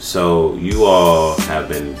So you all have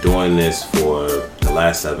been doing this for the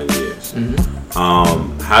last 7 years.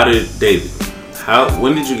 How did David?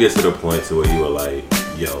 When did you get to the point to where you were like,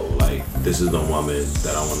 yo, like this is the woman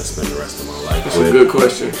that I want to spend the rest of my life with? That's a good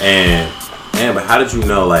question. But how did you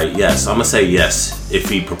know? Like, yes, I'm gonna say yes if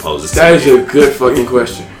he proposes. That is a good fucking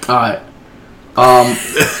question. All right.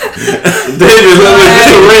 David,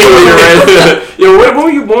 yo, when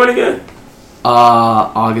were you born again?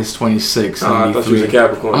 August 26th. I thought you was a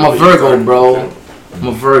Capricorn. I'm a Virgo, bro. I'm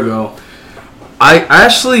a Virgo.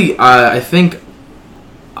 I think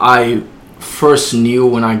I first knew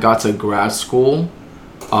when I got to grad school.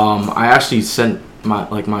 I actually sent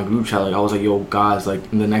my group chat. Like I was like, yo, guys,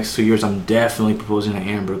 like in the next 2 years, I'm definitely proposing to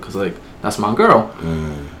Amber because like that's my girl.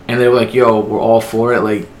 And they were like, yo, we're all for it.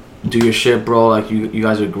 Like, do your shit, bro. Like you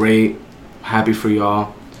guys are great. Happy for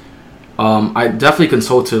y'all. I definitely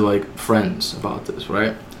consulted like friends about this,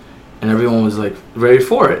 right? And everyone was like ready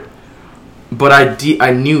for it. But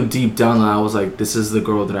I knew deep down that I was like, this is the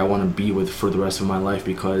girl that I want to be with for the rest of my life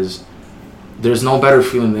because there's no better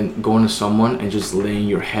feeling than going to someone and just laying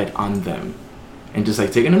your head on them and just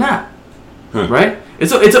like taking a nap, right?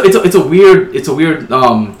 It's a weird. It's not weird at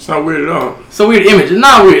all. It's a weird image. It's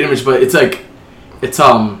not a weird image, but it's like it's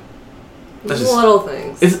little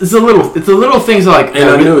things. It's the little things like.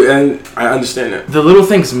 And I understand that. The little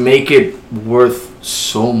things make it worth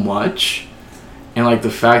so much, and like the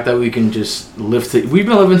fact that we can just live. We've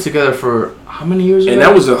been living together for how many years? And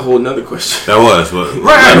that was a whole nother question. That was right.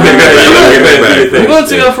 We've been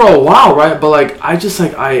together for a while, right? But like I just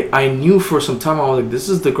like I knew for some time I was like, this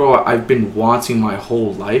is the girl I've been wanting my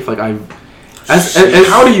whole life. Like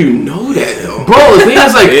how do you know that though, bro? The thing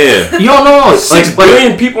is like, you don't know. 6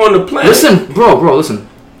 billion people on the planet. Listen, bro. Listen.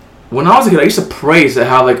 When I was a kid, I used to praise at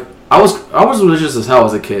how like I was religious as hell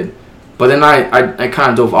as a kid, but then I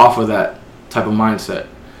kind of dove off of that type of mindset.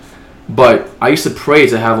 But I used to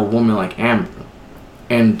praise to have a woman like Amber,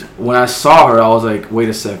 and when I saw her, I was like, wait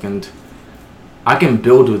a second. I can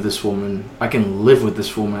build with this woman. I can live with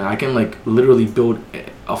this woman. I can like literally build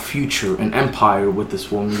a future, an empire with this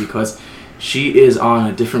woman because she is on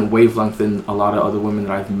a different wavelength than a lot of other women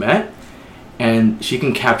that I've met. And she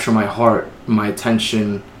can capture my heart, my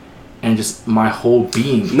attention, and just my whole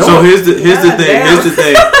being. No. So here's the thing.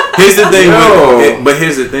 But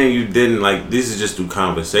here's the thing. You didn't like. This is just through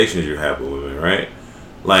conversations you have with women, right?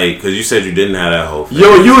 Like, because you said you didn't have that whole thing.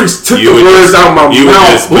 Yo, you took the words out of my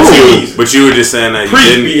mouth. But you were just saying that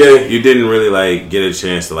you didn't really like get a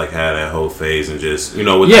chance to like have that whole phase and just with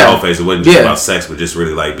the whole phase it wasn't just about sex, but just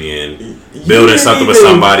really like building something with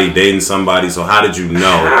somebody, dating somebody. So how did you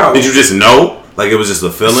know? Did you just know? Like it was just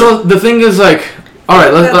a feeling? So the thing is like, all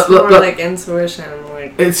right, that's more like intuition.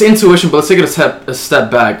 Like it's intuition, but let's take it a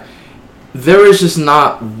step back. There is just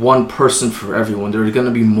not one person for everyone. There are going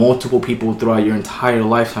to be multiple people throughout your entire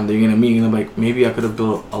lifetime that you're going to meet. And like, maybe I could have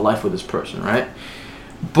built a life with this person, right?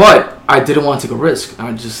 But I didn't want to take a risk.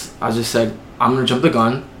 I just said, I'm going to jump the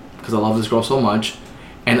gun because I love this girl so much.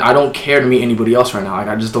 And I don't care to meet anybody else right now. Like,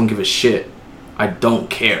 I just don't give a shit. I don't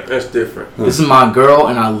care. That's different. This is my girl,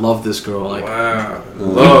 and I love this girl. Like, wow.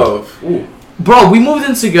 Love. Ooh. Bro, we moved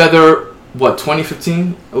in together,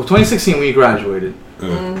 2015? 2016 we graduated.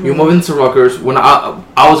 Mm-hmm. We moved into Rutgers when I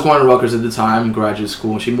was going to Rutgers at the time, graduate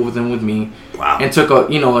school, and she moved in with me. Wow. And took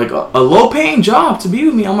a low paying job to be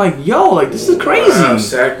with me. I'm like, yo, like this is crazy. Wow,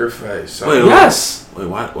 sacrifice. Yes. Wait,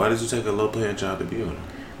 why did you take a low paying job to be with her?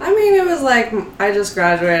 I mean, it was like I just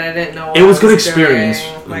graduated. I didn't know what it was good experience.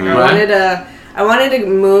 Like I wanted to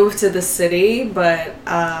move to the city, but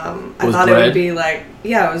I thought it would be like,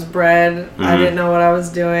 it was bread. Mm-hmm. I didn't know what I was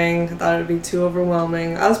doing. I thought it would be too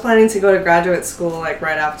overwhelming. I was planning to go to graduate school like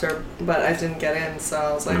right after, but I didn't get in. So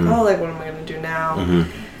I was like, what am I going to do now? Mm-hmm.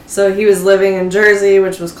 So he was living in Jersey,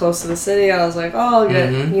 which was close to the city. I was like, I'll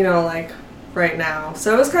get, like right now.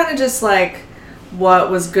 So it was kind of just like what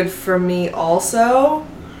was good for me also,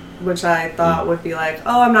 which I thought would be like,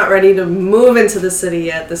 I'm not ready to move into the city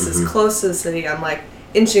yet. This is close to the city. I'm like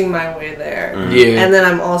inching my way there. Yeah. And then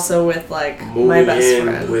I'm also with like my best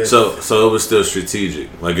friend. So it was still strategic.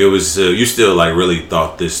 Like it was you still like really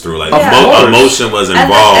thought this through. Like emotion was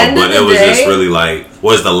involved, but it was just really like,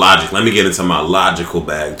 what's the logic? Let me get into my logical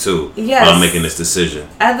bag too. Yes. While I'm making this decision.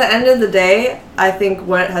 At the end of the day, I think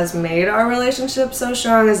what has made our relationship so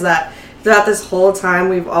strong is that throughout this whole time,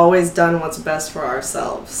 we've always done what's best for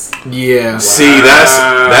ourselves. Yeah. Wow. See,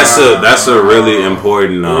 that's a really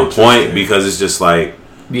important point, because it's just like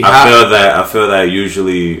I feel that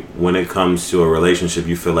usually when it comes to a relationship,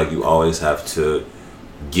 you feel like you always have to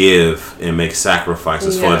give and make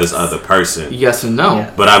sacrifices for this other person. Yes and no.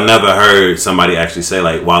 But I've never heard somebody actually say,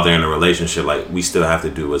 like, while they're in a relationship, like, we still have to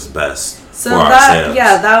do what's best for ourselves.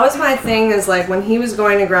 Yeah, that was my thing, is like when he was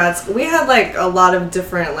going to grad school, we had like a lot of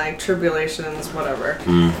different like tribulations, whatever.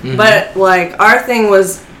 Mm-hmm. But like our thing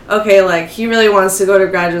was, okay, like he really wants to go to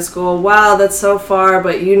graduate school. Wow, that's so far,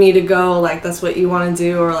 but you need to go. Like that's what you want to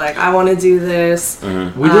do, or like I want to do this.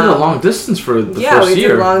 Mm-hmm. We did a long distance for the first year. Yeah, we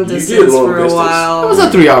did long distance for a while. It was a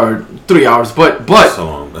 3 hours, but that's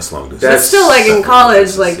long distance. But still, like in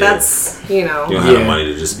college, like that's you don't have the money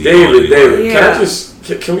to just be. David,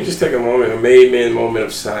 can we just take a moment, a made-man moment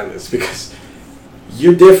of silence, because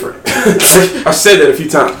you're different. I've said that a few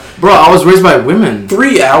times, bro. I was raised by women.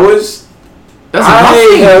 3 hours. That's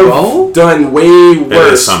nothing, bro. Done way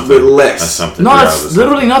worse with less. That's something. No, it's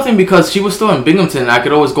literally nothing, because she was still in Binghamton. I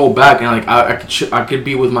could always go back and like I could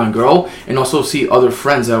be with my girl and also see other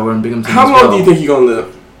friends that were in Binghamton. How long do you think you're gonna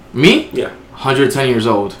live? Me? Yeah. 110 years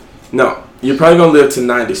old. No, you're probably gonna live to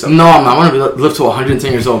 90 something. No, I'm not. I want to live to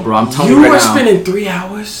 110 years old, bro. I'm telling you right now. You are spending 3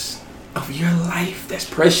 hours of your life. That's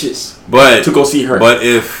precious. But to go see her. But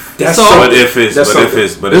if it's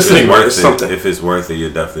worth it, you're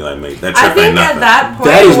definitely like make that trip. I think at that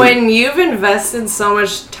point, when you've invested so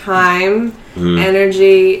much time,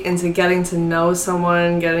 energy into getting to know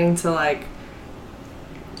someone, getting to like.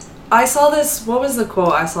 I saw this. What was the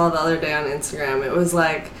quote I saw the other day on Instagram? It was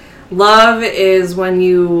like, love is when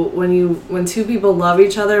two people love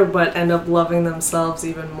each other but end up loving themselves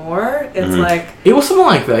even more. It's like it was something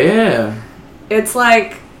like that, yeah. It's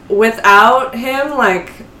like without him,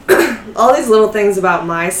 like all these little things about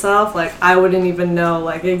myself, like I wouldn't even know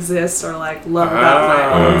like exist or like love about my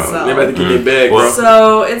own self. They're about to get their bag, bro.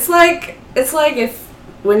 So it's like if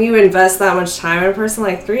when you invest that much time in a person,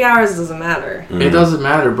 like 3 hours doesn't matter. It doesn't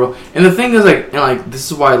matter, bro. And the thing is, like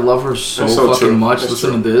this is why I love her so fucking much.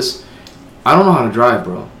 Listen to this. I don't know how to drive,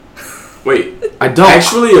 bro. Wait, I don't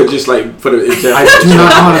actually, or just like for the example. I do not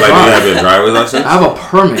know how to drive. Like you have your driver's license? I have a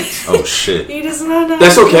permit. Oh shit. He does not know.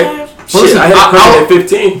 That's okay. Well, listen, I had a permit at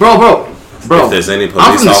 15. Bro. If there's any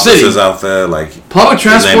police officers out there, like public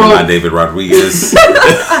transport, his name is not David Rodriguez.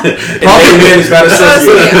 I've been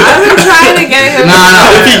trying to get him.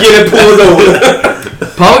 If he get pulled over.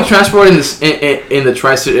 Public transport in the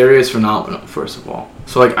tri-state area is phenomenal. First of all,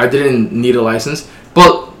 so like I didn't need a license,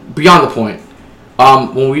 but beyond the point,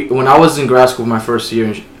 when I was in grad school my first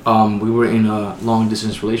year, we were in a long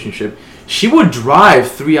distance relationship. She would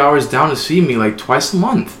drive 3 hours down to see me like twice a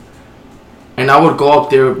month. And I would go up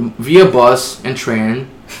there via bus and train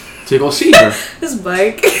to go see her. His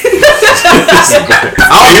bike. Oh,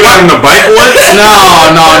 you riding the bike once? No.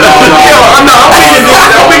 I'm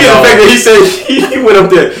thinking the fact that he said he went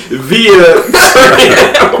up there via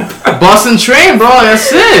bus and train, bro.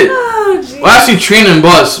 That's it. Oh, geez. Well, actually, train and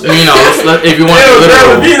bus. You know, if you want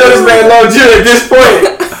to. You know this man longevity at this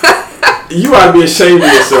point. You ought to be ashamed of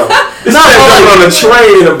yourself. This man going on a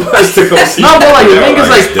train and a bus to go see. No, but like the thing is,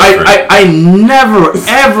 like I never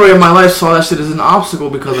ever in my life saw that shit as an obstacle,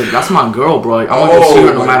 because like that's my girl, bro. Like I want to see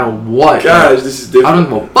her no matter what. Gosh, this is different. I don't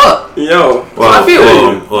give a fuck. Yo, I feel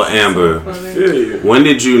well, Amber, when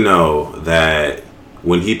did you know that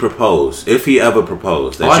when he proposed, if he ever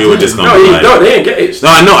proposed, that you were just gonna be like, no, they engaged. No,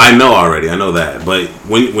 I know already. I know that. But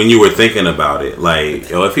when you were thinking about it, like,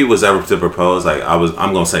 yo, if he was ever to propose, like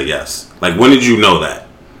I'm gonna say yes. Like, when did you know that?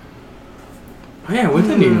 Yeah, when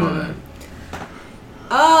did you know that?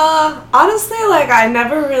 Honestly, like I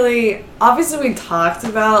never really. Obviously, we talked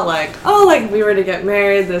about like, like if we were to get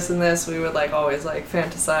married, this and this. We would like always like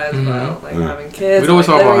fantasize about like having kids. We'd always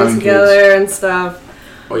talk about having together and stuff.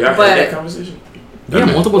 Oh, y'all had that conversation? Yeah,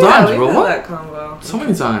 multiple times, bro. What? That combo. So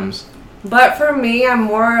many times. But for me, I'm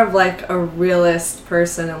more of like a realist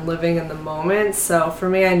person and living in the moment. So for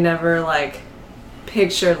me, I never like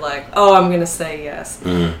pictured like, I'm gonna say yes,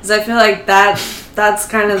 because I feel like that's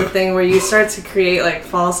kind of the thing where you start to create like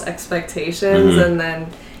false expectations and then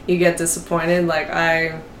you get disappointed. Like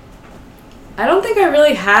I don't think I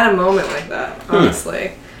really had a moment like that,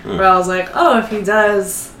 honestly, where I was like, if he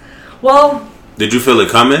does, well. Did you feel it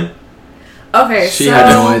coming? Okay, she had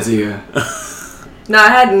no idea. No, I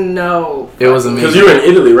had no. It was amazing. Because you were in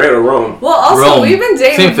Italy, right, or Rome? Well, also we've been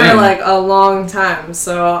dating for like a long time,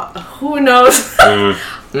 so who knows? I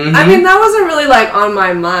mean, that wasn't really like on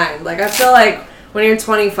my mind. Like I feel like when you're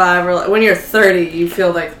 25 or like, when you're 30, you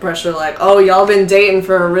feel like the pressure, like, y'all been dating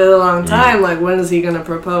for a really long time. Like when is he gonna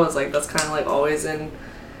propose? Like that's kind of like always in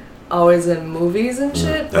movies and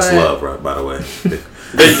shit. That's love, right? By the way.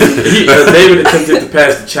 David attempted to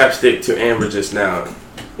pass the chapstick to Amber just now.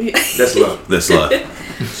 That's love. That's love.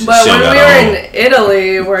 But when we were in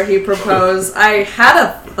Italy where he proposed, I had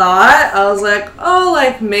a thought. I was like, oh,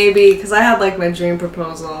 like maybe, because I had like my dream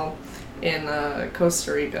proposal in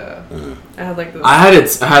Costa Rica. I had like this.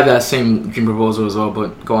 I had that same dream proposal as well,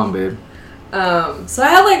 but go on, babe. So I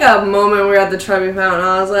had like a moment where at the Trevi Fountain,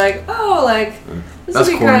 I was like, oh, like this would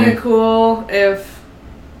be kind of cool if,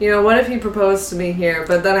 you know, what if he proposed to me here?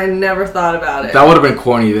 But then I never thought about it. That would have been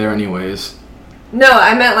corny there, anyways. No,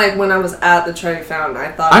 I meant like when I was at the Trevi Fountain,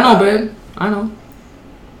 I thought. I know, babe. I know.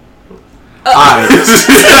 Alright.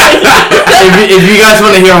 if you guys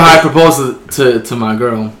want to hear how I proposed to my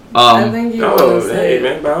girl, I think you want to say hey,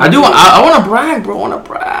 man, I do. I want to brag, bro. I want to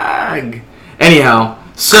brag. Anyhow,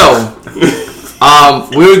 so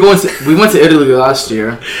we went to Italy last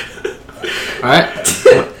year, right?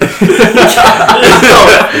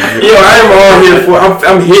 Yo,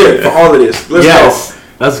 I'm here for all of this.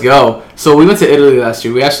 Let's go. So we went to Italy last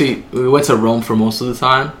year. We went to Rome for most of the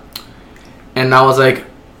time, and I was like,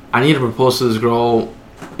 I need to propose to this girl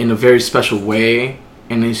in a very special way,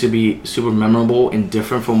 and it needs to be super memorable and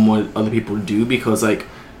different from what other people do, because like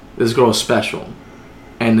this girl is special,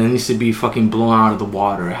 and it needs to be fucking blown out of the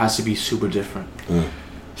water. It has to be super different.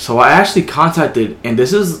 So I actually contacted, and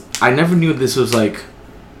I never knew this was like,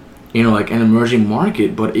 you know, like an emerging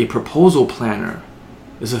market, but a proposal planner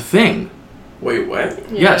is a thing. Wait, what?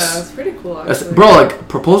 Yes. Yeah, it's pretty cool, actually. Bro, like,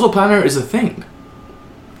 proposal planner is a thing.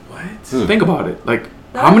 What? Think about it. Like,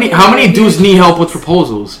 how many dudes need help with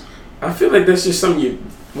proposals? I feel like that's just something you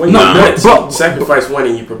sacrifice one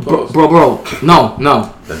and you propose. Bro. No.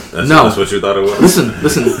 That's what you thought it was? Listen.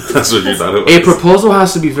 That's what you thought it was? A proposal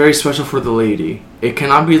has to be very special for the lady. It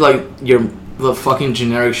cannot be like the fucking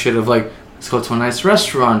generic shit of like, let's go to a nice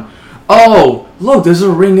restaurant. Oh, look, there's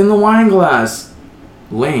a ring in the wine glass.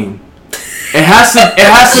 Lame. It has to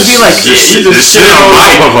be like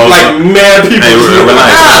like mad people. Hey,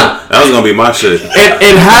 relax. That was gonna be my shit.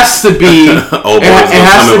 It has to be. it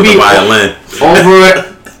has to be violin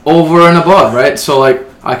over and above, right? So like,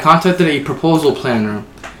 I contacted a proposal planner,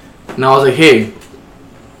 and I was like, hey,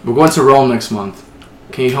 we're going to Rome next month.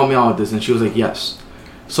 Can you help me out with this? And she was like, yes.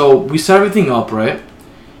 So we set everything up, right?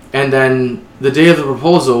 And then the day of the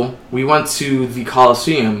proposal, we went to the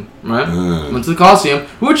Colosseum, right? Went to the Colosseum.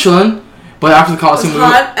 We were chilling. But after the Colosseum, it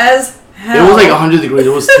was hot as hell. It was like 100 degrees. It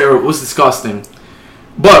was terrible. It was disgusting.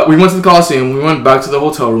 But we went to the Colosseum. We went back to the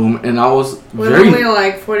hotel room, and I was only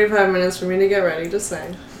like 45 minutes for me to get ready. Just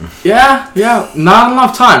saying. Yeah, not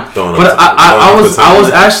enough time. But I was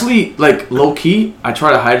actually like low key. I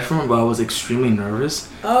tried to hide it from her, but I was extremely nervous.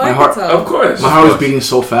 Oh, my heart, of course. My heart was beating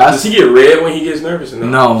so fast. Does he get red when he gets nervous?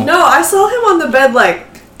 No, I saw him on the bed like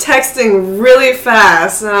texting really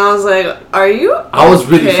fast, and I was like, are you okay? I was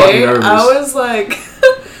really fucking nervous. I was like,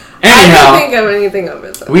 anyhow, I didn't think of anything of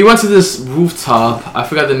it, though. We went to this rooftop. I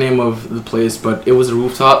forgot the name of the place, but it was a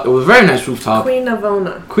rooftop. It was a very nice rooftop. Queen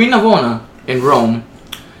Navona in Rome.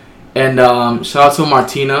 And shout out to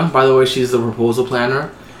Martina, by the way. She's the proposal planner.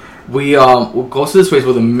 We go to this place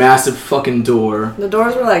with a massive fucking door. The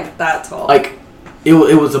doors were like that tall. Like, it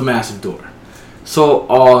was a massive door. So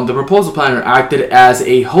the proposal planner acted as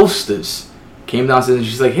a hostess. Came downstairs and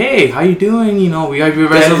she's like, hey, how you doing? You know, we have your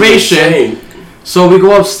reservation. So we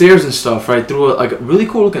go upstairs and stuff, right, through a really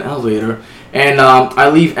cool looking elevator. And I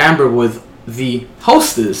leave Amber with the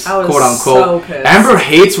hostess, quote unquote. So pissed. Amber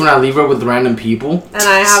hates when I leave her with random people. And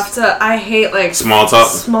I hate like small talk,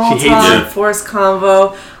 forced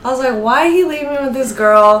convo. I was like, why he leave me with this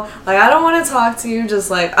girl? Like, I don't want to talk to you. Just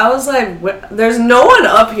like, I was like, there's no one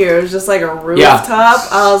up here. It's just like a rooftop. Yeah.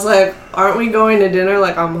 I was like, aren't we going to dinner?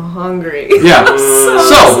 Like, I'm hungry. Yeah.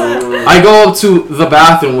 so I go up to the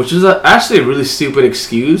bathroom, which is actually a really stupid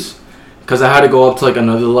excuse, because I had to go up to like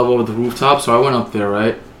another level of the rooftop. So I went up there,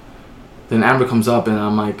 right? Then Amber comes up and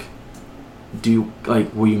I'm like,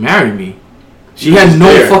 will you marry me? She had no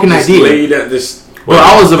fucking idea. Well,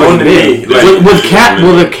 I was already there. With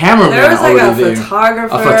the cameraman there was like already a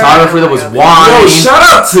photographer. A photographer that was wine. Yo, shout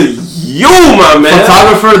out to you, my man.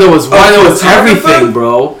 Photographer that was wine. That was everything,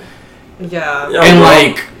 bro. Yeah. And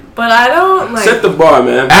like... But I don't like... Set the bar,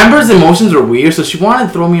 man. Amber's emotions are weird, so she wanted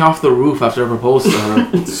to throw me off the roof after I proposed to her.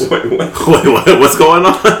 Wait, what? What's going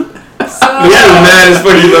on? So, mad as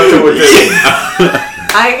funny left her with this.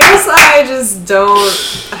 I guess I just don't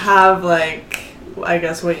have like, I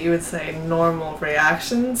guess what you would say, normal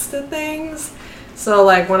reactions to things. So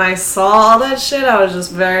like when I saw all that shit, I was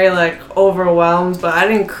just very like overwhelmed, but I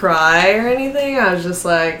didn't cry or anything. I was just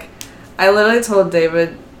like, I literally told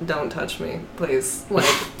David don't touch me, please. Like,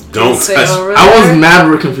 don't touch. I was mad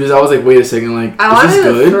or confused. I was like, wait a second, like, I wanted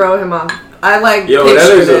to throw him off. I like. Yo,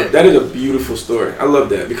 that is a beautiful story. I love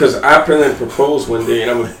that because I plan to propose one day, and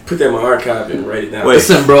I'm gonna put that in my archive and write it down. Wait,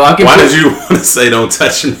 listen, bro. Why did you want to say don't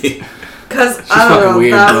touch me? Because I don't know.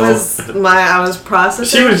 Weird, that was I was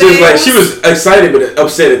processing. She was just like she was excited but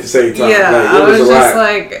upset at the same time. Yeah, like, I was just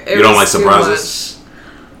like. You don't like surprises.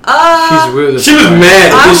 She was mad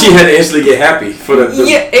and then she had to instantly get happy for the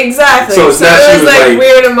yeah, exactly. So it was like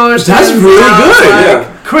weird emotions. That's really good.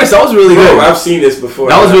 Yeah. Chris, that was really good. I've seen this before.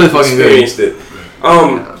 That was really fucking good. It.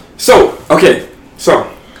 So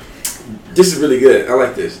this is really good. I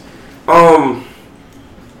like this.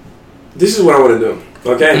 This is what I want to do.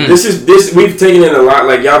 Okay, this we've taken in a lot.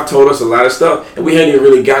 Like y'all told us a lot of stuff, and we hadn't even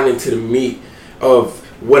really gotten into the meat of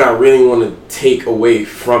what I really want to take away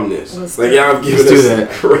from this. Like y'all have given us some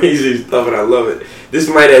crazy stuff, and I love it. This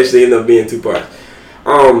might actually end up being 2 parts.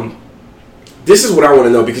 This is what I want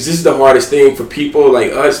to know because this is the hardest thing for people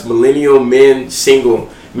like us, millennial men, single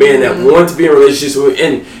men that want to be in relationships with.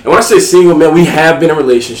 And when I say single men, we have been in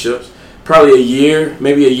relationships, probably a year,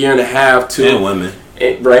 maybe a year and a half, 2. And women.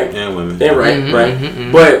 Right? And women. And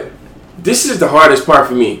right. But this is the hardest part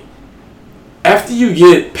for me. After you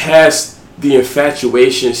get past the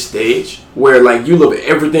infatuation stage, where like you love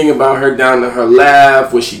everything about her down to her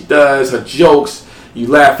laugh, what she does, her jokes, you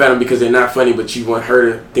laugh at them because they're not funny, but you want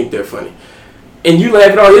her to think they're funny. And you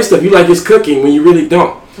laugh at all his stuff. You like his cooking when you really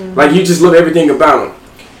don't. Like you just love everything about him.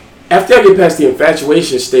 After I get past the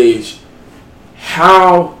infatuation stage,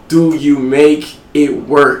 how do you make it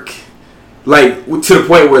work? Like to the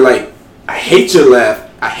point where like I hate your laugh,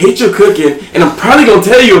 I hate your cooking, and I'm probably gonna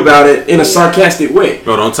tell you about it in a sarcastic way.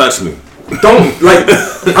 Bro, don't touch me. Don't like.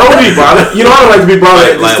 I don't want to be bothered. You know I don't like to be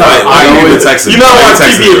bothered at this time. You know I want to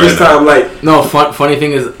TV at this time. Like no. Funny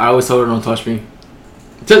thing is, I always told her don't touch me.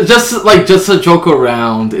 Just a joke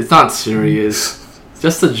around. It's not serious.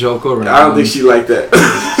 Just a joke around. I don't think she like that.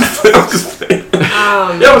 I'm just saying.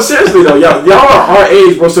 Yeah, but seriously though, y'all are our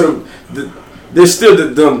age, bro. So there's still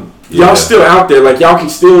y'all still out there. Like y'all can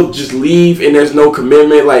still just leave and there's no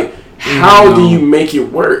commitment. Like how do you make it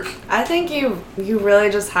work? I think you really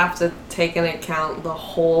just have to take into account the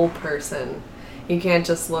whole person. You can't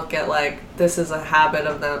just look at like this is a habit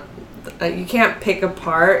of them. You can't pick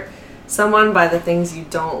apart someone by the things you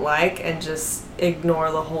don't like and just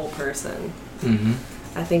ignore the whole person.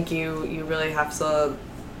 I think you really have to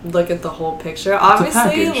look at the whole picture.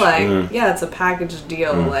 Obviously, it's a package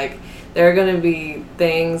deal. Like there are going to be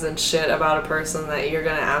things and shit about a person that you're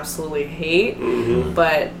going to absolutely hate,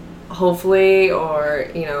 but hopefully, or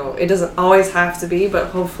it doesn't always have to be, but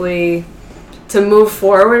hopefully to move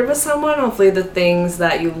forward with someone, hopefully the things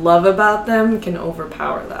that you love about them can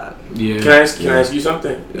overpower that. Yeah. Can I ask you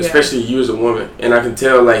something? Yeah. Especially you as a woman, and I can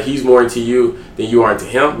tell like he's more into you than you are into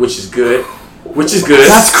him, which is good.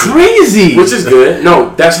 That's crazy. Which is good.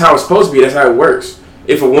 No, that's how it's supposed to be. That's how it works.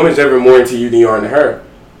 If a woman's ever more into you than you are into her,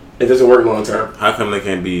 it doesn't work long term. How come they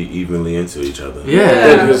can't be evenly into each other?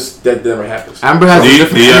 Yeah, because that never happens. Amber has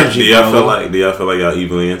different energy. Do y'all feel like y'all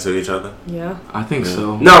evenly into each other? Yeah, I think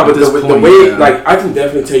so. No, but the way, like, I can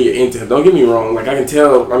definitely tell you're into him. Don't get me wrong. Like, I can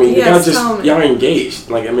tell. I mean, y'all are engaged.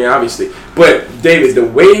 Like, I mean, obviously. But David,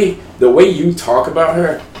 the way you talk about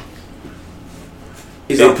her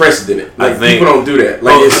is unprecedented. Like, people don't do that.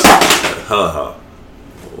 Like, it's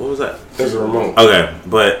what was that? There's a remote. Okay,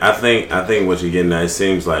 but I think what you're getting at, it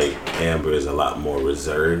seems like Amber is a lot more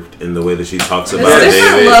reserved in the way that she talks about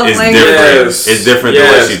David. It's different the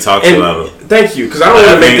way she talks about him. Thank you, because I don't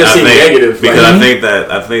want to make this seem negative. Because I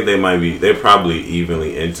think they're probably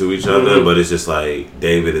evenly into each other, but it's just like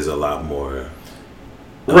David is a lot more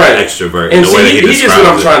extrovert. And see, he gets what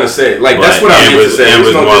I'm trying to say. Like that's what I mean to say.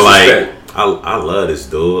 Amber's more like, I love this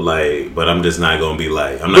dude, like, but I'm just not gonna be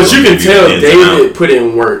like. I'm not. But you can tell David put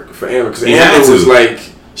in work for Amber because Amber was like,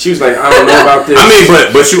 she was like, I don't know about this. I mean,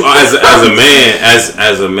 but you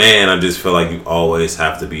as a man, I just feel like you always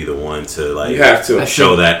have to be the one to like. You have to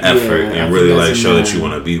show that effort and really like show that you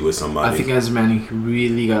want to be with somebody. I think as a man, you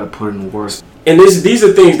really gotta put in work. And these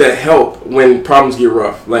are things that help when problems get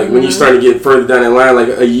rough. Like when you start to get further down the line.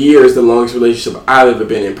 Like a year is the longest relationship I've ever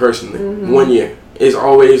been in personally. 1 year. Is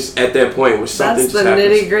always at that point where something just happens.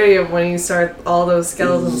 That's the nitty gritty of when you start all those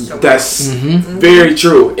skeletons coming. That's very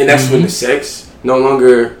true, and that's when the sex no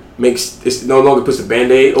longer puts a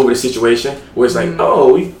Band-Aid over the situation where it's like,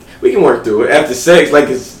 oh, we can work through it after sex. Like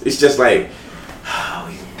it's just like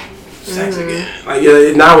sex again. Like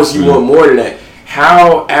now it's you want more than that.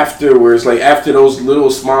 How afterwards, like after those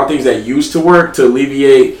little small things that used to work to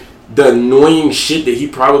alleviate the annoying shit that he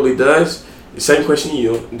probably does. The same question to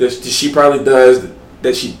you. She probably does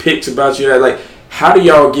that she picks about you? Like, how do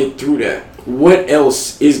y'all get through that? What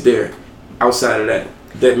else is there outside of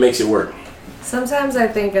that makes it work? Sometimes I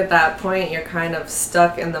think at that point you're kind of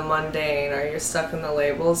stuck in the mundane, or you're stuck in the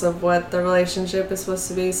labels of what the relationship is supposed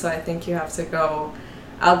to be. So I think you have to go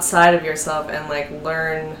outside of yourself and like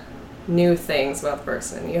learn new things about the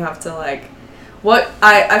person. You have to like, what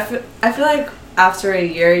I feel like after a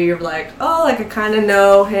year you're like, oh, like I kind of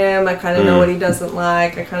know him, I kind of know what he doesn't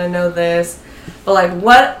like, I kind of know this, but like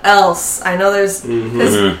what else? I know there's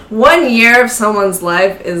because 1 year of someone's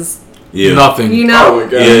life is nothing. You know, oh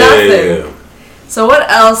my God. Nothing. Yeah. So what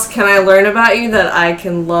else can I learn about you that I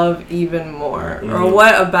can love even more? Or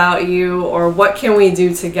what about you, or what can we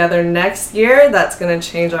do together next year that's going to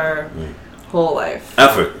change our whole life?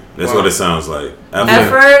 Effort. That's what it sounds like.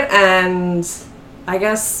 Effort, and I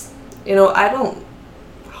guess, you know, I don't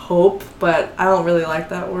hope, but I don't really like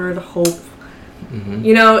that word, hope.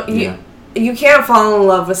 You know, you can't fall in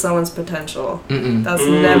love with someone's potential. That's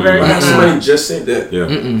never gonna... Somebody just said that.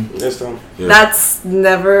 That's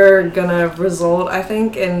never gonna result, I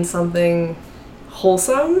think, in something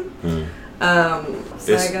wholesome. So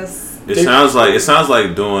I guess... It sounds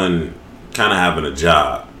like doing... kind of having a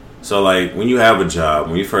job. So, like, when you have a job,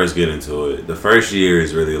 when you first get into it, the first year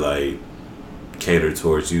is really, like, catered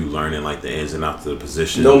towards you learning, like, the ins and outs of the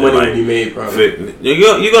position. No money will be made, probably.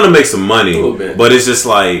 You're going to make some money. A little bit. But it's just,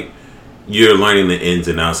 like, you're learning the ins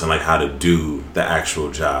and outs and, like, how to do the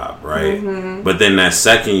actual job, right? But then that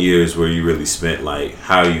second year is where you really spent, like,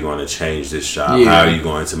 how are you going to change this job? How are you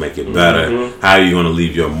going to make it better? How are you going to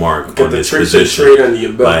leave your mark on this position? Under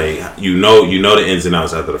your belt. Like, you know the ins and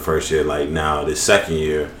outs after the first year. Like, now, this second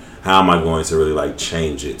year, how am I going to really, like,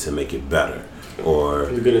 change it to make it better? Or...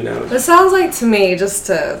 That's a good analogy. It sounds like to me, just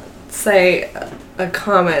to say a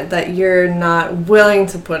comment, that you're not willing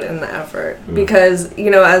to put in the effort. Because,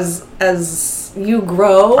 you know, as you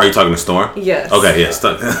grow... Are you talking to Storm? Yes. Okay, yes.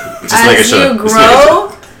 Just as you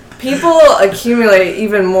grow, people accumulate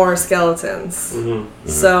even more skeletons.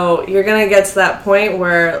 So you're going to get to that point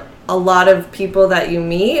where a lot of people that you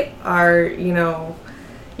meet are, you know...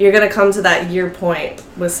 You're going to come to that year point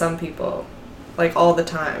with some people, like, all the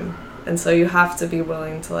time. And so you have to be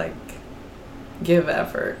willing to, like, give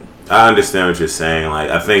effort. I understand what you're saying. Like,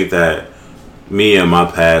 I think that me in my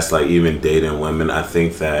past, like, even dating women, I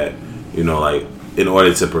think that, you know, like, in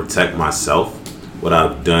order to protect myself, what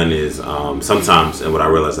I've done is sometimes, and what I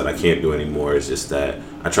realize that I can't do anymore, is just that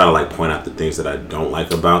I try to, like, point out the things that I don't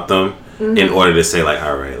like about them in order to say, like,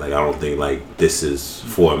 all right, like, I don't think, like, this is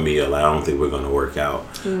for me, or, like, I don't think we're going to work out.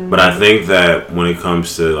 But I think that when it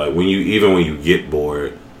comes to, like, when you get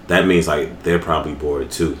bored, that means, like, they're probably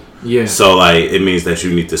bored too. Yeah. So, like, it means that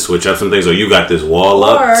you need to switch up some things, or you got this wall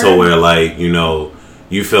up to where, like, you know,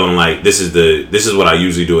 you feeling like this is what I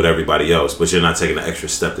usually do with everybody else, but you're not taking the extra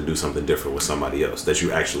step to do something different with somebody else that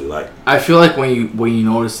you actually like. I feel like when you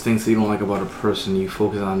notice things that you don't like about a person, you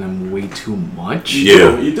focus on them way too much.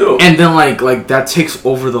 You do. And then like that takes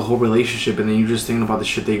over the whole relationship, and then you're just thinking about the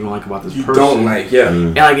shit that you don't like about this person. Don't like,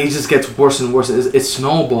 and like it just gets worse and worse. It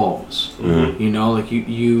snowballs. You know, like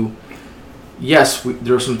you. Yes,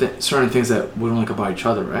 there are some certain things that we don't like about each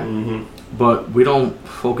other, right? But we don't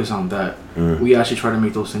focus on that. We actually try to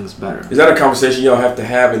make those things better. Is that a conversation y'all have to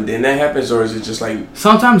have and then that happens, or is it just like...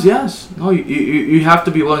 Sometimes, yes. No, you have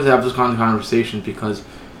to be willing to have those kind of conversations because,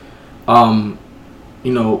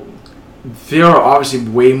 you know, there are obviously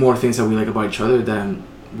way more things that we like about each other than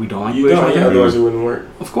we don't like about each other. Yeah, otherwise it wouldn't work.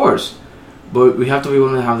 Of course. But we have to be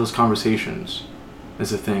willing to have those conversations.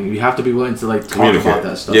 Is a thing. You have to be willing to like talk about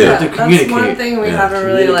that stuff. Yeah, you have to communicate. That's one thing we haven't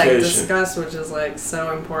really like discussed, which is like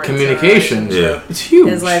so important. Communication. It's huge.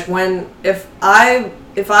 Is like when I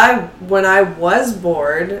was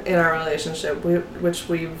bored in our relationship, which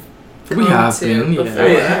we have been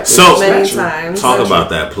before, so many times. Talk about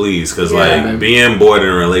that, please, because like being bored in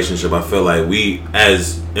a relationship, I feel like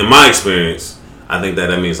in my experience, I think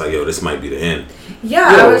that means like, yo, this might be the end. Yeah,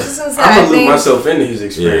 I was just gonna say. I'm gonna loop myself into his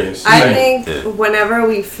experience. I think whenever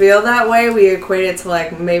we feel that way, we equate it to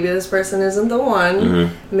like maybe this person isn't the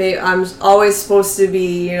one. Maybe I'm always supposed to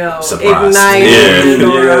be, you know, ignited,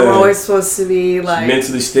 or I'm always supposed to be like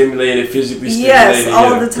mentally stimulated, physically stimulated. Yes,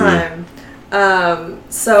 all the time.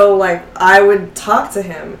 So like I would talk to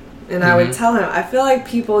him and I would tell him. I feel like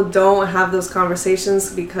people don't have those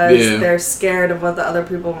conversations because they're scared of what the other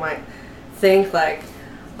people might think. Like,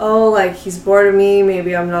 oh, like he's bored of me,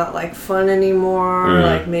 maybe I'm not like fun anymore,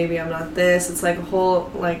 like maybe I'm not this. It's like a whole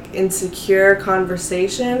like insecure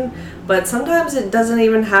conversation, but sometimes it doesn't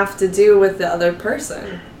even have to do with the other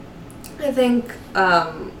person. I think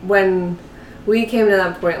when we came to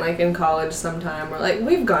that point, like, in college sometime, where, like,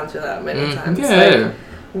 we've gone through that many times. Yeah. Like,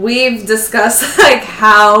 we've discussed, like,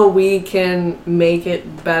 how we can make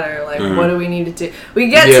it better. Like, what do we need to do? We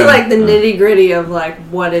get to, like, the nitty-gritty of, like,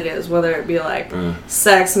 what it is. Whether it be, like,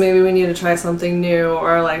 sex, maybe we need to try something new.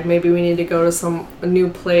 Or, like, maybe we need to go to a new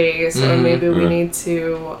place. Or maybe we need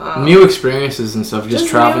to... new experiences and stuff. Just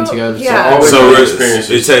traveling together. Yeah. So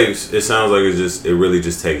it sounds like it really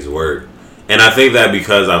just takes work. And I think that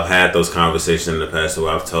because I've had those conversations in the past where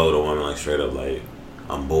I've told a woman, like, straight up, like,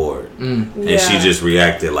 I'm bored, and she just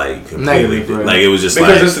reacted like completely negative, right? like it was just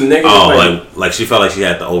because like it's a negative like she felt like she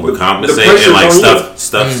had to overcompensate and like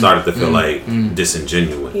stuff started to feel like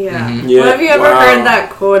disingenuous. Yeah. Well, have you ever heard that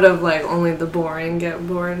quote of like only the boring get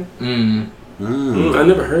bored? I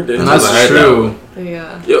never heard that. And that's true.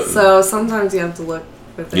 Yeah. Yep. So sometimes you have to look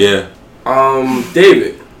with it. Yeah.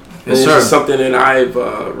 David. Yes, sir. This is something that I've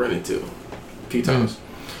run into a few times.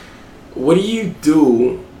 What do you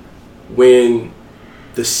do when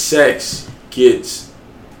the sex gets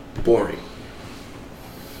boring?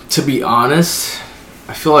 To be honest,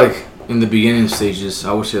 I feel like in the beginning stages,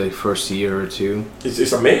 I would say like first year or two.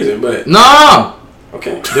 It's amazing, but no.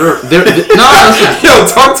 Okay. No. Yo,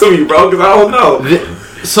 talk to me, bro, because I don't know.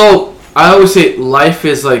 So I always say life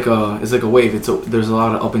is like a wave. There's a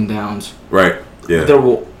lot of up and downs. Right. Yeah. There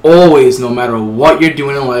will always, no matter what you're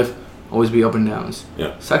doing in life, always be up and downs.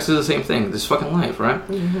 Yeah. Sex is the same thing. This fucking life, right?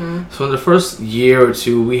 So in the first year or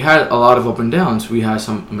two, we had a lot of up and downs. We had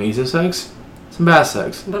some amazing sex, some bad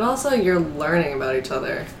sex. But also, you're learning about each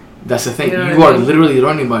other. That's the thing. You know you are literally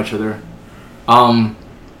learning about each other.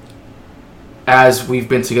 As we've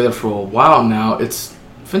been together for a while now, it's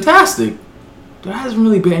fantastic. There hasn't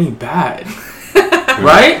really been any bad.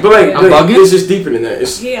 Right? But like, I'm bugging? it's just deeper than that.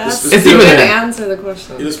 It's deeper than that. Answer the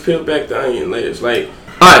question. You just peel back the onion layers. Like,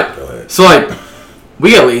 alright, so like,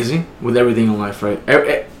 we get lazy with everything in life, right?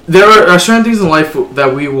 There are certain things in life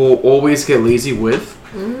that we will always get lazy with.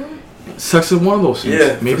 Sex is one of those things.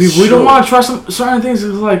 Yeah, maybe we don't want to try some certain things.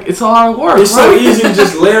 It's like it's a lot of work. It's so easy to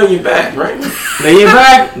just lay on your back, right? Lay your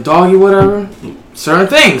back, doggy, whatever. Certain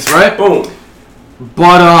things, right? Boom.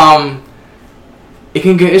 But it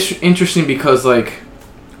can get interesting because, like,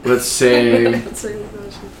 let's say,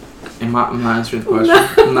 am I answering the question?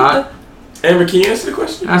 I'm not. Amber, can you answer the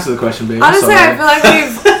question? Answer the question, baby. Honestly, I feel like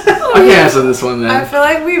I can answer this one then. I feel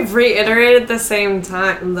like we've reiterated the same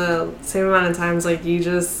amount of times. Like you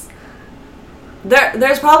just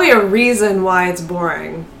there's probably a reason why it's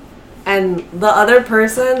boring, and the other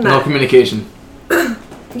person no communication.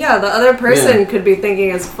 Yeah, the other person could be thinking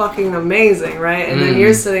it's fucking amazing, right? And then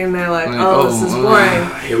you're sitting there like, oh, this is boring.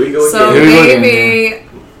 Here we go again. So maybe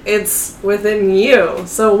it's within you.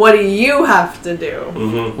 So what do you have to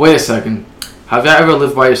do? Wait a second. Have you ever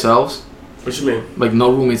lived by yourselves? What you mean? Like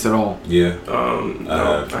no roommates at all? Yeah.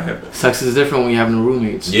 No, I haven't. Sex is different when you have no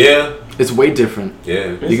roommates. Yeah. It's way different.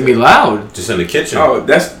 Yeah. You can be loud. Just in the kitchen. Oh,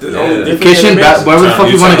 that's the only difference. Kitchen, wherever the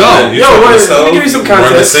fuck you want to go. Yo, let me give you some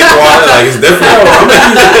context. The sink water, like it's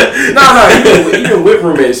different. No, even with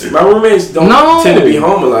roommates. My roommates don't tend to be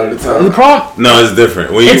home a lot of the time. The problem? No, it's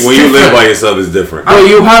different. When you live by yourself, it's different. Bro,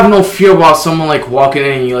 you have no fear about someone like walking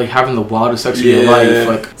in and you like having the wildest sex of your life.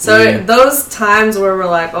 Like, those times where we're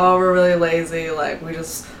like, oh, we're really lazy, like we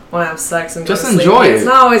just want to have sex and just go to sleep. enjoy it. It's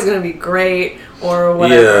not always gonna be great or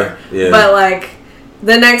whatever. Yeah. But like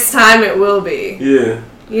the next time it will be. Yeah.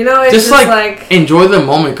 You know, it's just like enjoy the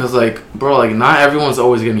moment because like, bro, like not everyone's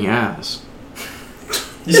always getting ass.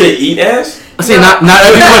 You say eat ass? I say not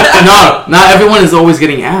everyone. Not everyone is always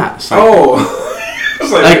getting ass. Like,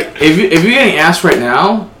 like if you're getting ass right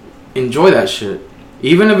now, enjoy that shit.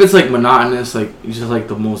 Even if it's like monotonous, like just like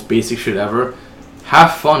the most basic shit ever.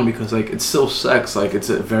 Have fun because like it's still sex. Like it's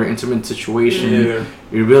a very intimate situation. Yeah.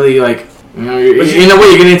 You're really like, you know, in a way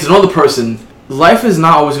you're getting to know the person. Life is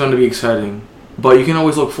not always going to be exciting, but you can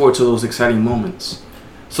always look forward to those exciting moments.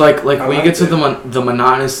 So like when you get to the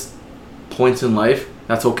monotonous points in life,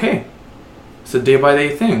 that's okay. It's a day by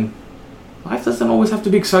day thing. Life doesn't always have to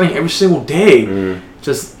be exciting every single day.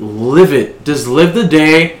 Just live it. Just live the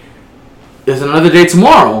day. There's another day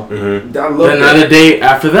tomorrow. Then another day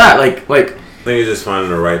after that. Like. I think you're just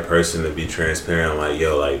finding the right person to be transparent. Like,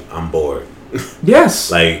 yo, like I'm bored.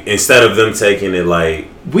 Yes. Like instead of them taking it like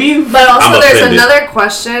But also, there's another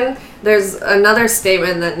question. There's another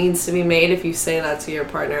statement that needs to be made if you say that to your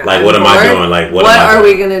partner. Like, what am I doing? Like, what are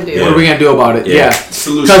we gonna do? Yeah. What are we gonna do about it? Yeah.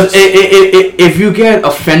 Solutions. Because if you get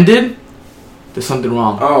offended, there's something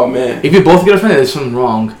wrong. Oh man. If you both get offended, there's something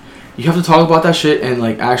wrong. You have to talk about that shit and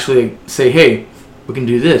like actually say, hey, we can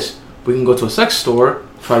do this. We can go to a sex store,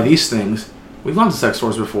 try these things. We've gone to sex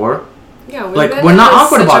stores before. Yeah, we've like been we're not in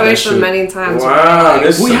awkward about that shit. many times. Wow,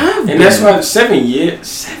 we have, and that's why 7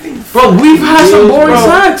 years, bro. We've had some boring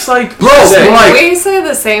sex, like bro. Like, we say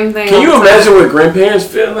the same thing. Can you imagine what grandparents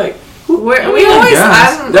feel like? We always.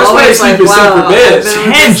 That's why they sleep in separate beds.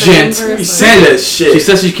 Tangent. He said that shit. She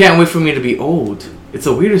says she can't wait for me to be old. It's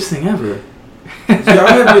the weirdest thing ever. Y'all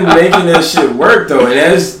have been making that shit work though, and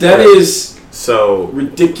that is so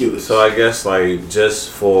ridiculous. So I guess like just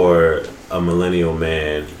for a millennial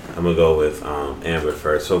man, I'm gonna go with Amber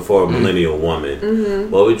first. So for a millennial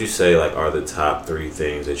woman, what would you say like are the top 3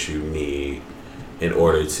 things that you need in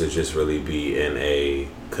order to just really be in a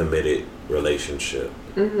committed relationship?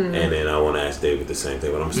 And then I want to ask David the same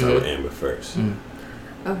thing, but I'm gonna start with Amber first.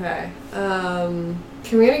 Okay.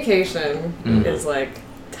 Communication is like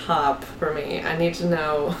top for me. I need to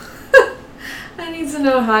know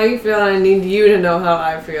how you feel, and I need you to know how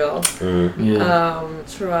I feel.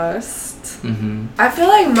 Trust. I feel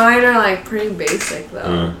like mine are like pretty basic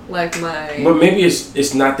though. Like my. But maybe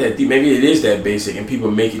it's not that deep. Maybe it is that basic, and people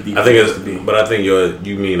make it deep. I think it's to be. But I think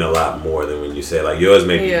you mean a lot more than when you say like yours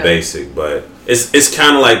may be basic, but it's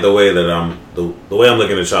kind of like the way that the way I'm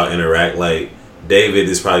looking at y'all interact. Like David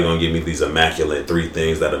is probably gonna give me these immaculate 3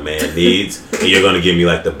 things that a man needs, and you're gonna give me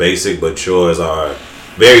like the basic, but yours are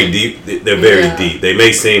very deep. They're very deep. They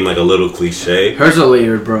may seem like a little cliche. Hers are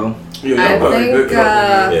layered, bro. I think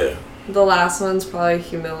the last one's probably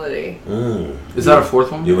humility. Is that a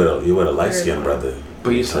 4th one? You with a light skinned brother. But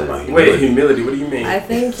you said wait, humility. What do you mean? I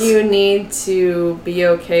think you need to be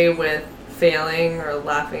okay with failing or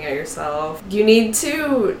laughing at yourself. You need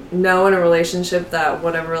to know in a relationship that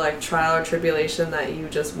whatever like trial or tribulation that you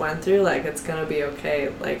just went through, like it's gonna be okay.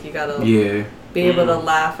 Like you gotta be able to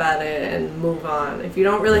laugh at it and move on. If you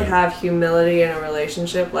don't really have humility in a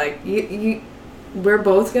relationship, like we're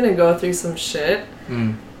both gonna go through some shit.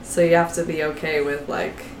 So you have to be okay with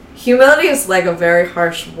like humility is like a very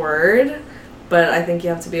harsh word, but I think you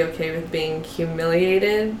have to be okay with being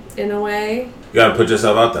humiliated in a way. You gotta put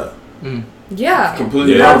yourself out there. Yeah,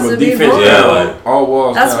 completely vulnerable. Defense, like all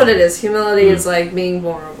walls. That's down. what it is. Humility is like being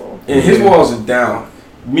vulnerable. And his walls are down.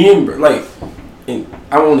 Me and like, and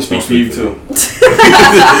I want to speak for you too. And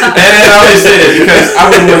I always say that because I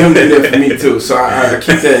wouldn't want him to do that for me too. So I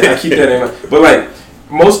keep that in mind. But like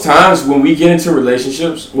most times when we get into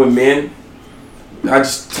relationships with men, I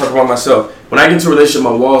just talk about myself. When I get into a relationship,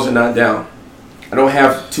 my walls are not down. I don't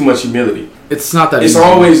have too much humility. It's not that it's easy.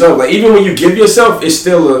 Always up. Like even when you give yourself, it's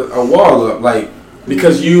still a wall up. Like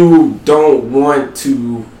because you don't want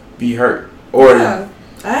to be hurt or I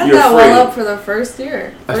had that wall up for the first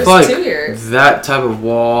year. I feel like 2 years. That type of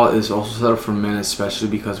wall is also set up for men, especially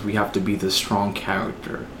because we have to be the strong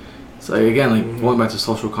character. So like, again, like going back to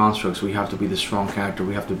social constructs, we have to be the strong character.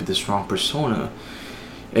 We have to be the strong persona.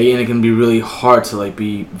 And it can be really hard to like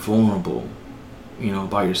be vulnerable, you know,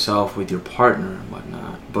 by yourself with your partner and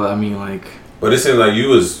whatnot. But I mean, like. But it seems like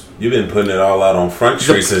you've been putting it all out on Front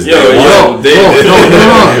Street since no.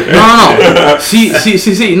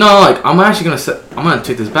 See, no, like I'm gonna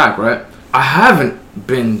take this back, right? I haven't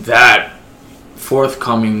been that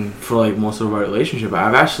forthcoming for like most of our relationship.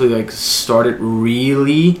 I've actually like started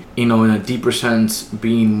really, you know, in a deeper sense,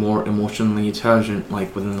 being more emotionally intelligent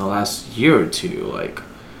like within the last year or two. Like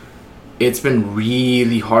it's been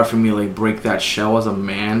really hard for me to like break that shell as a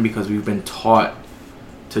man because we've been taught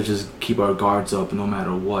to just keep our guards up no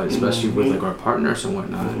matter what, especially with like our partners and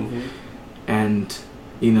whatnot. And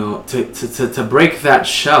you know, to break that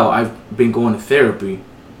shell, I've been going to therapy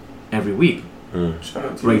every week.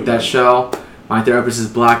 Break that shell. My therapist is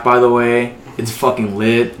black, by the way. It's fucking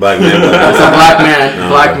lit. Black man. It's a black man. No,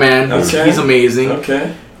 black man. Okay. He's amazing.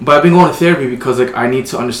 Okay. But I've been going to therapy because like I need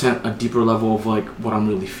to understand a deeper level of like what I'm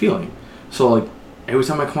really feeling. So like every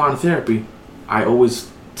time I come out of therapy, I always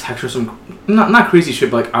text her some not crazy shit,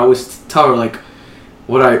 but like I always tell her like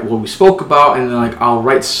what we spoke about, and then like I'll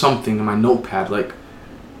write something in my notepad like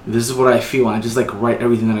this is what I feel, and I just like write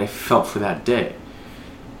everything that I felt for that day.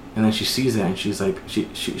 And then she sees that and she's like she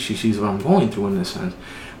sees what I'm going through in this sense.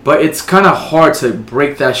 But it's kind of hard to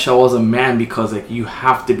break that shell as a man because like you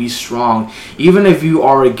have to be strong, even if you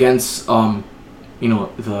are against you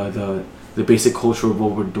know the basic culture of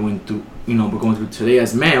what we're doing through, you know, we're going through today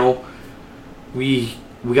as male. We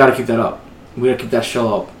gotta keep that up. We gotta keep that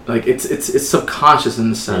shell up. Like it's subconscious in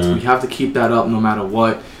the sense. We have to keep that up no matter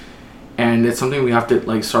what, and it's something we have to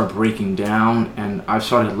like start breaking down. And I've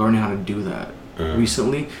started learning how to do that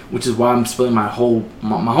recently, which is why I'm spilling my whole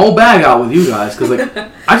bag out with you guys, because like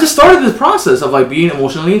I just started this process of like being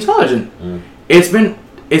emotionally intelligent.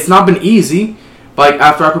 It's not been easy, but like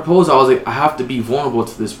after I proposed, I was like I have to be vulnerable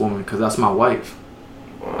to this woman because that's my wife.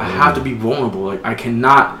 I have to be vulnerable. Like, I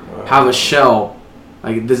cannot have a shell.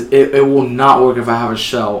 Like, this, it will not work if I have a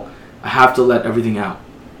shell. I have to let everything out.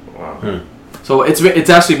 Wow. So it's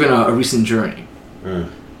actually been a recent journey.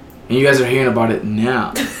 And you guys are hearing about it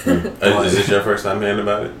now. Is this your first time hearing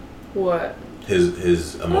about it? What?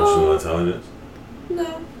 His emotional intelligence?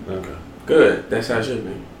 No. Okay. Good. That's how it should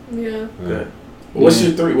be. Yeah. Good. What's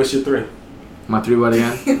your 3? What's your 3? My 3 what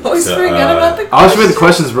again? You always forget about the questions. I always forget the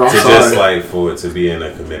questions, bro. Just like for it to be in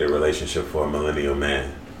a committed relationship for a millennial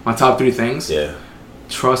man. My top 3 things? Yeah.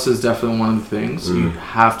 Trust is definitely one of the things. You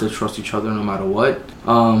have to trust each other no matter what.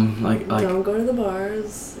 Like don't go to the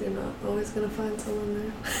bars. You're not always gonna find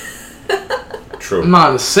someone there. True. I'm not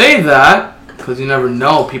gonna say that because you never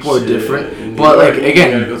know. People are different. But like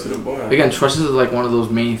again, trust is like one of those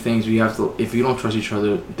main things. You have to. If you don't trust each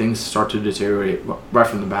other, things start to deteriorate right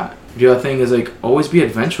from the bat. The other thing is like always be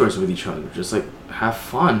adventurous with each other. Just like have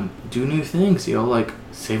fun, do new things. Like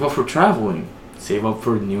save up for traveling, save up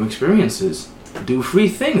for new experiences. Do free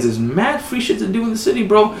things. There's mad free shit to do in the city,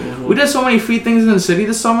 bro. Mm-hmm. We did so many free things in the city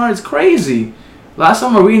this summer. It's crazy. Last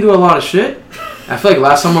summer we didn't do a lot of shit. I feel like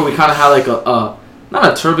last summer we kind of had like a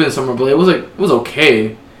not a turbulent summer, but it was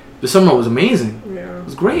okay. The summer was amazing. Yeah, it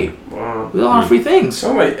was great. Wow. We did a lot of free things.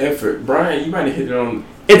 So much effort, Brian. You might have hit it on.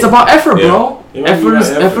 It's about effort, bro.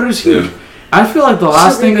 Effort is huge. Yeah. I feel like the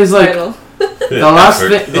last thing is like the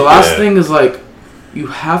last thing is like. You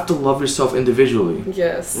have to love yourself individually.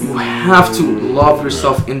 Yes. You have to love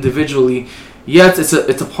yourself individually. Yes,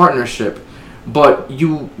 it's a partnership, but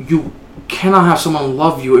you cannot have someone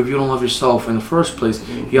love you if you don't love yourself in the first place.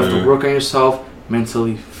 You have to work on yourself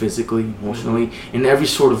mentally, physically, emotionally, in every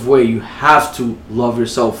sort of way. You have to love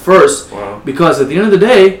yourself first, because at the end of the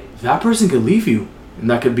day, that person could leave you, and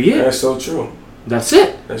that could be it. That's so true. That's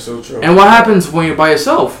it. That's so true. And what happens when you're by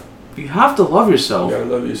yourself? You have to love yourself. You gotta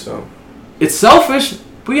love yourself. It's selfish,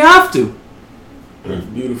 but you have to. That's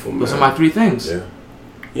beautiful, man. Those are my 3 things. Yeah.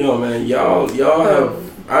 Yo, man, y'all have.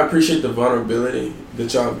 I appreciate the vulnerability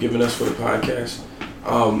that y'all have given us for the podcast.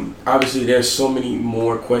 Obviously, there's so many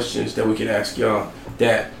more questions that we could ask y'all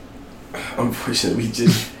that, unfortunately, we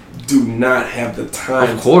just do not have the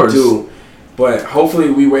time to do. But hopefully,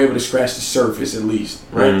 we were able to scratch the surface at least,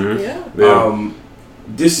 right? Mm-hmm. Yeah.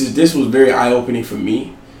 This was very eye opening for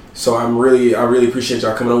me. So I really appreciate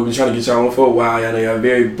y'all coming over. We've been trying to get y'all on for a while. I know y'all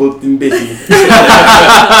very booked and busy.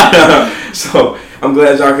 So I'm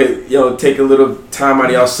glad y'all could take a little time out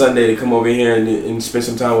of y'all Sunday to come over here and spend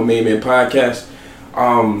some time with Made Man Podcast.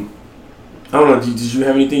 I don't know. Did you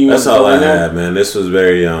have anything? That's all I had, man. This was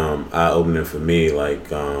very eye opening for me.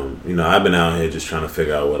 Like I've been out here just trying to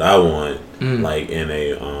figure out what I want, like in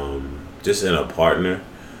a partner.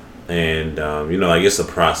 And like it's a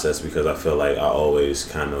process because I feel like I always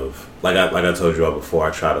kind of like I told you all before,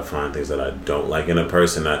 I try to find things that I don't like in a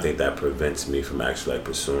person. I think that prevents me from actually like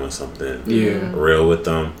pursuing something real with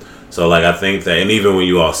them. So like I think that, and even when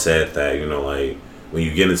you all said that, like when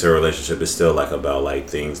you get into a relationship, it's still like about like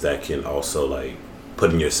things that can also like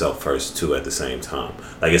putting yourself first too at the same time.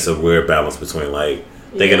 Like it's a weird balance between like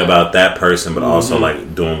thinking about that person, but also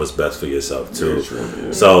like doing what's best for yourself too.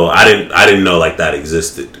 Yeah. So I didn't know like that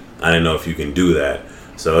existed. I didn't know if you can do that.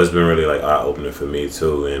 So it's been really like eye-opening for me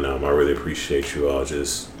too. And I really appreciate you all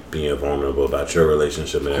just being vulnerable about your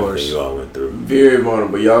relationship and everything you all went through. Very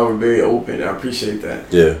vulnerable. Y'all were very open. I appreciate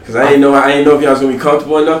that. Yeah. Because I didn't know if y'all was going to be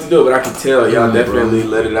comfortable enough to do it, but I could tell y'all definitely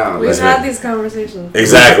let it out. We've had these conversations.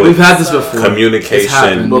 Exactly. We've had this before.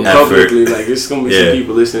 Communication, but publicly, like, there's going to be some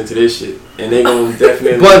people listening to this shit. And they're going to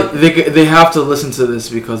definitely... But they have to listen to this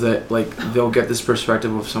because they'll get this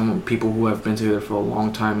perspective of some people who have been together for a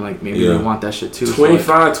long time. Like, maybe they want that shit too.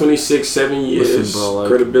 25, 26, 7 years. Listen, bro, like,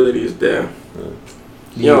 credibility is there.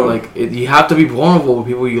 Yeah. You have to be vulnerable with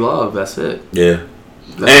people you love. That's it. Yeah.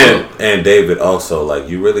 And David also, like,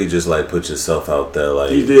 you really just like put yourself out there.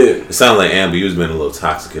 Like, you did. It sounded like Amber, you was being a little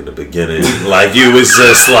toxic in the beginning. Like you was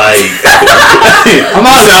just like I'm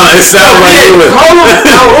not it sounded like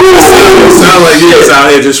you was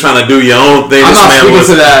out here just trying to do your own thing. I'm not speaking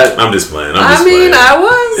to that. I'm just playing. I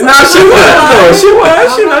was. No, she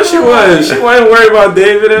was. She wasn't worried about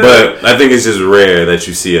David. But I think it's just rare that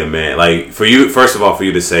you see a man like for you. First of all, for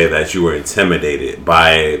you to say that you were intimidated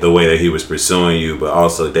by the way that he was pursuing you, but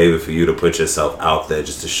also David, for you to put yourself out there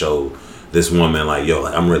just to show this woman like, yo,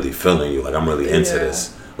 like I'm really feeling you, like I'm really into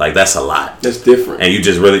this. Like that's a lot. That's different. And you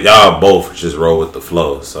just really, y'all both just roll with the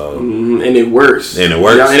flow. So and it works.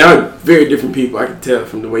 Y'all very different people. I can tell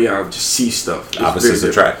from the way y'all just see stuff. Opposites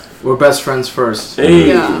attract. We're best friends first.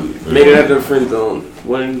 Hey, made it out of the friend zone.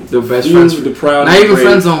 The best friends with the proud. Not even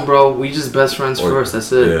friend zone, bro. We just best friends first.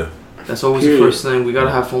 That's it. Yeah. That's always the first thing. We gotta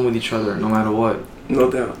have fun with each other, no matter what. No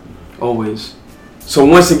doubt. Always. So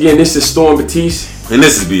once again, this is Storm Batiste. And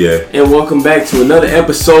this is BA. And welcome back to another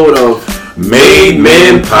episode of Made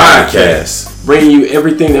Men Podcast. Bringing you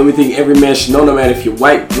everything that we think every man should know, no matter if you're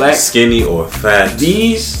white, black, skinny, or fat.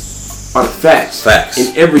 These are the facts. Facts.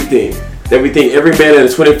 In everything. Everything every man in the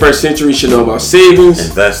 21st century should know about savings,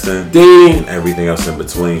 investing, dating, and everything else in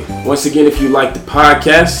between. Once again, if you like the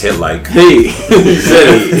podcast, hit like. Hey, he said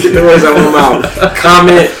it. The words out of my mouth.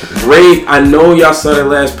 Comment, rate. I know y'all saw the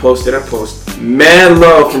last post that I posted. Mad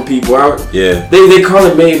love from people out. Yeah. They call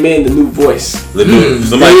it Made Man the new voice. The new.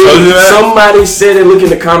 Somebody told you that? Somebody said it. Look in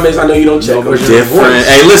the comments. I know you don't check them. Different.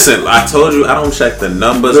 Hey, listen. I told you I don't check the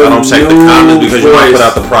numbers. I don't check the comments because you don't put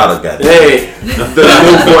out the product at it. Hey, the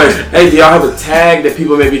new voice. Hey, do y'all have a tag that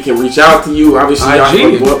people maybe can reach out to you? Obviously, y'all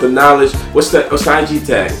have brought the knowledge. What's the IG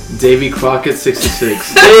tag? Davy Crockett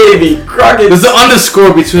 66. Davy Crockett. There's the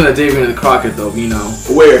underscore between the Davy and the Crockett, though. You know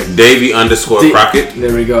where? Davy _ Crockett.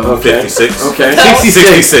 There we go. Okay. 56. Okay.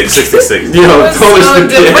 66. Yo, that was so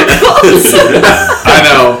difficult. I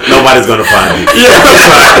know. Nobody's gonna find you. Yeah.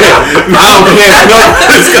 I don't care.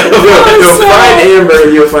 Nobody's gonna You'll find Amber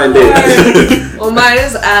and you'll find Dave. Well, mine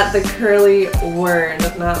is at the curly word,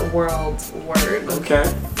 not world word. Okay.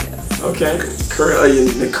 Yes. Okay.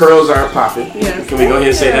 The curls are popping. Yes. Can we go ahead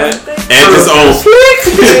and say that? And it's on.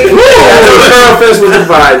 The Curl Fest was a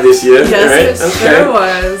vibe this year. Yes, right? It sure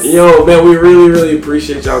was. Yo, man, we really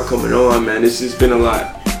appreciate y'all coming on, man. This has been a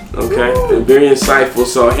lot. Okay? Been very insightful.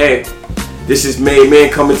 So, hey, this is Made Man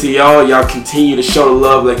coming to y'all. Y'all continue to show the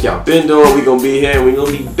love like y'all been doing. We gonna be here and we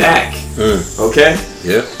gonna be back. Okay?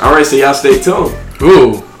 Yeah. All right, so y'all stay tuned.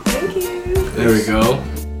 Ooh. Thank you. There we go.